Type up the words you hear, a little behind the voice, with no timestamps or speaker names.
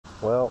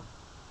Well,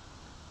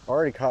 I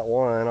already caught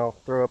one. I'll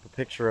throw up a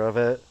picture of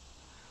it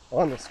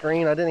on the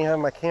screen. I didn't even have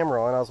my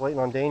camera on. I was waiting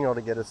on Daniel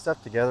to get his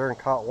stuff together and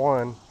caught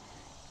one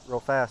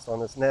real fast on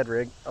this Ned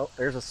rig. Oh,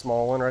 there's a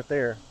small one right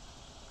there.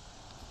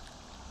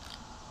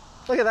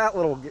 Look at that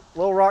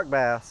little rock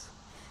bass.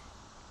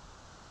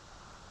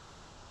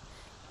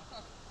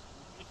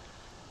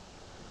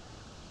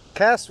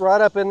 Cast right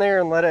up in there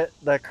and let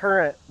the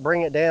current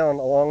bring it down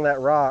along that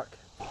rock.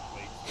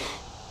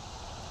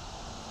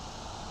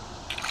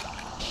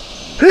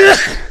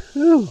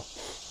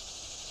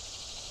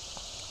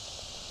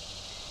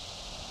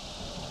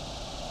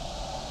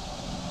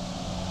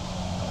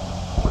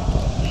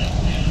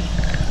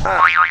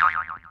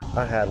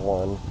 I had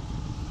one. You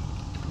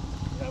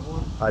have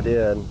one? I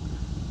did.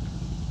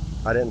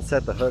 I didn't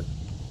set the hook.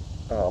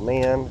 Oh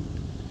man.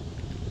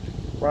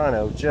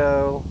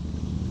 RHINOjoe.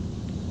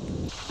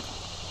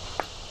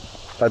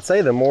 I'd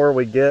say the more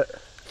we get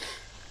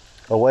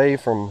away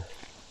from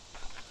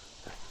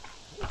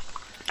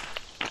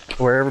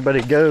where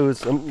everybody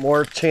goes, the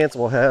more chance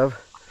we'll have.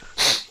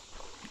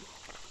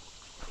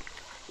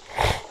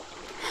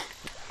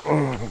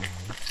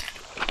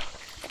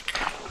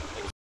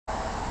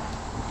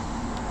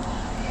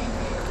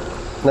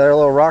 Another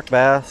little rock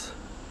bass.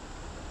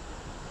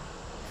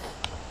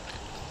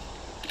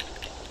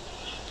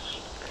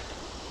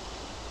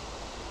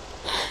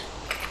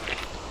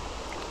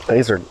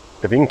 These are,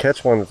 if you can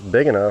catch one that's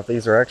big enough,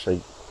 these are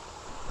actually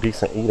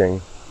decent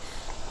eating.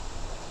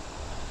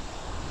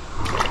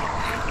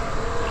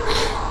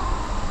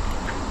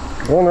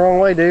 Going the wrong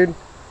way, dude.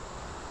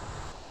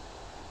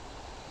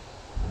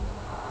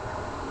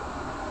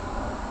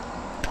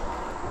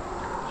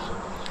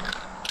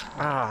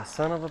 Ah,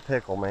 son of a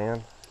pickle,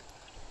 man.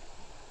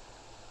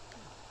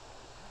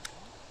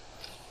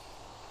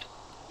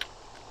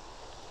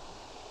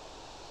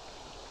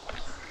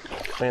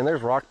 Man,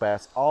 there's rock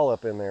bass all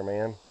up in there,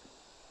 man.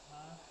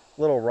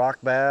 Little rock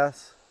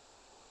bass.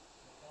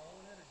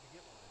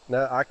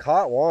 No, I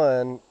caught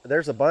one.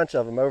 There's a bunch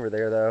of them over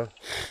there, though.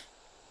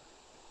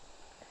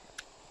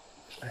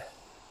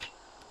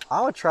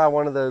 I would try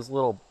one of those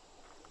little...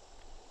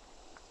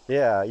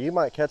 Yeah, you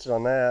might catch it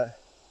on that.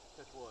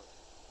 Catch what?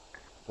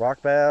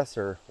 Rock bass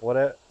or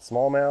what?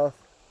 Smallmouth.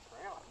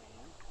 Trout,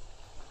 man.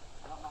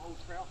 Got my whole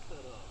trout set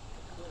up.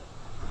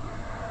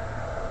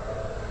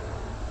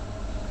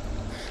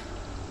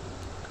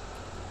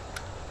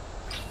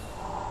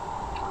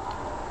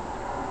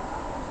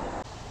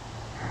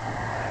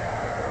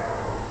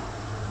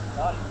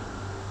 Got him.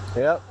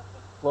 Yep,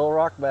 little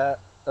rock bat.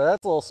 Oh,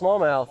 that's a little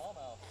smallmouth.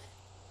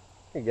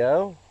 There you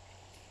go.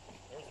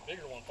 There was a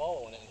bigger one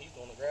following it, and he's the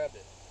one that grabbed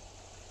it.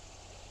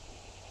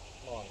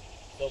 Come on,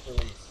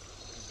 self-release.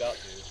 You've got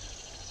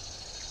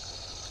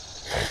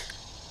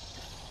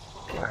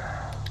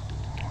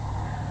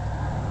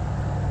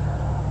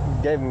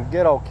to. Gave him a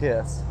good old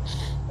kiss.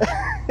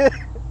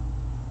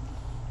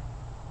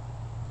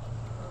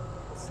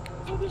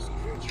 So this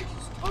creature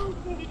just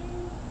told me.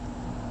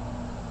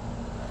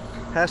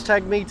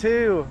 Hashtag me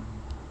too.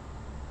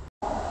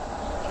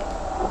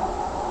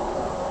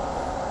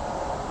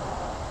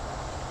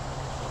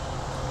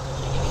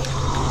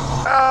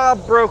 Ah,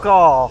 broke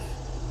off.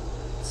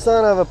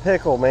 Son of a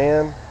pickle,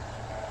 man.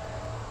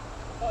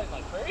 Probably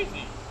like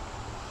crazy.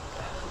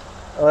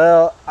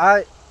 Well,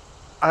 I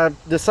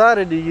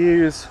decided to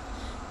use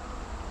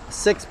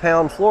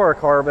 6-pound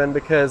fluorocarbon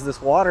because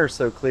this water's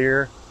so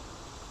clear.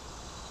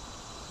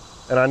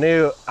 And I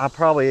knew I'm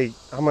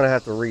gonna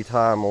have to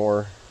retie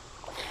more.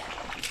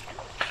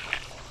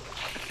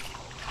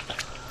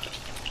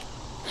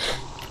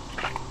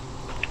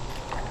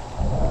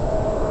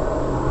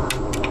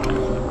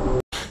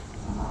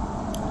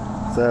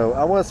 So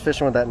I was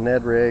fishing with that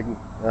Ned rig,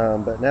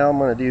 but now I'm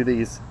going to do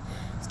these,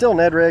 still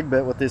Ned rig,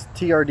 but with this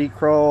TRD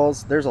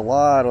crawls. There's a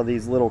lot of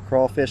these little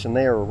crawfish, and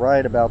they are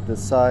right about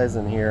this size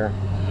in here.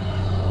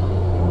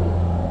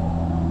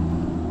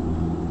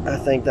 I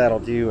think that'll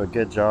do a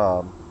good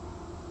job.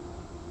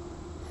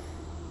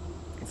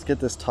 Let's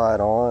get this tied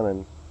on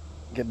and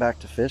get back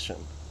to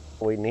fishing.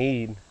 We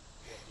need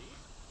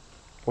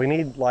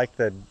like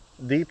the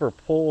deeper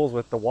pools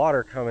with the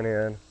water coming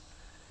in.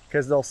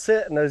 Because they'll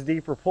sit in those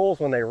deeper pools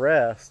when they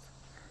rest,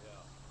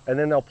 and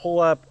then they'll pull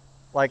up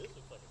like.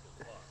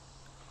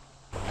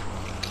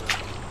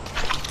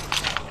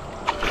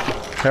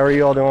 How are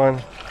you all doing?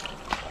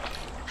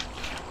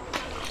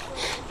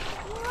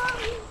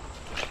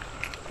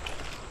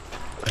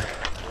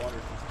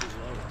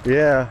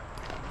 Yeah.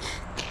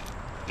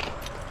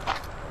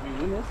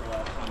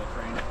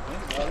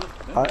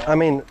 I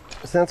mean,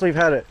 since we've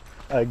had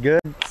a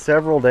good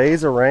several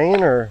days of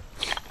rain, or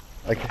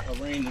like a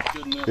rain that's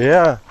good enough.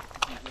 Yeah.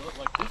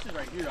 Like this is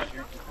right here. I'm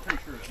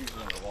pretty sure it's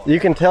usually underwater. You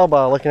can tell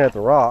by looking at the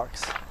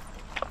rocks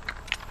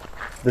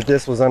that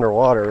this was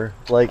underwater.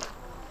 Like,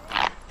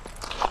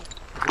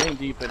 rain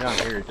deep down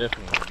here,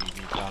 definitely would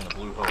be deep down the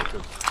blue hole.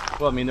 Cause,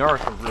 well, I mean, there are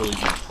some really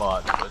deep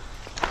spots, but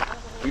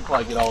we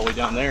probably get all the way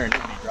down there and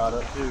it'd be dried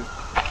up too.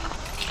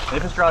 And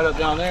if it's dried up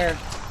down there,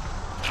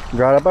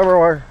 dried up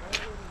everywhere.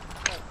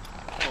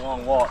 it's a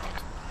long walk.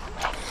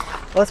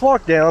 Let's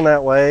walk down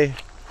that way.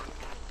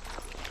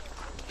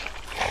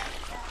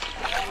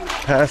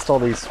 Past all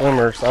these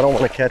swimmers. I don't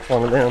want to catch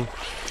one of them.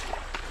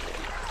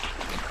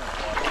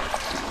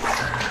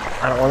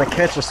 I don't want to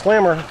catch a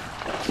swimmer.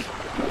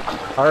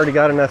 I already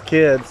got enough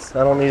kids.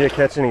 I don't need to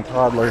catch any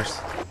toddlers.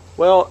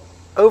 Well,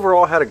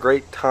 overall had a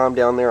great time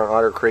down there on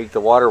Otter Creek.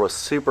 The water was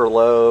super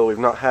low. We've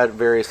not had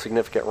very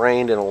significant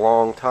rain in a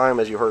long time,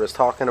 as you heard us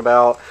talking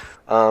about.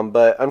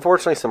 But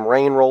unfortunately some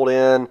rain rolled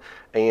in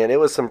and it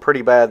was some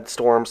pretty bad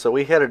storms. So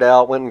we headed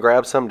out, went and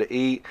grabbed something to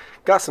eat,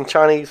 got some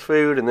Chinese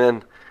food, and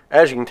then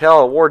as you can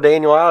tell, I wore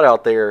Daniel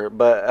out there.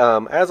 But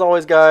as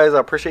always, guys, I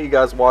appreciate you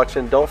guys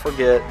watching. Don't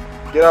forget,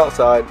 get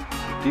outside,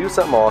 do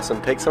something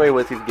awesome, take somebody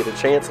with you if you get a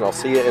chance, and I'll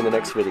see you in the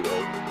next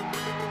video.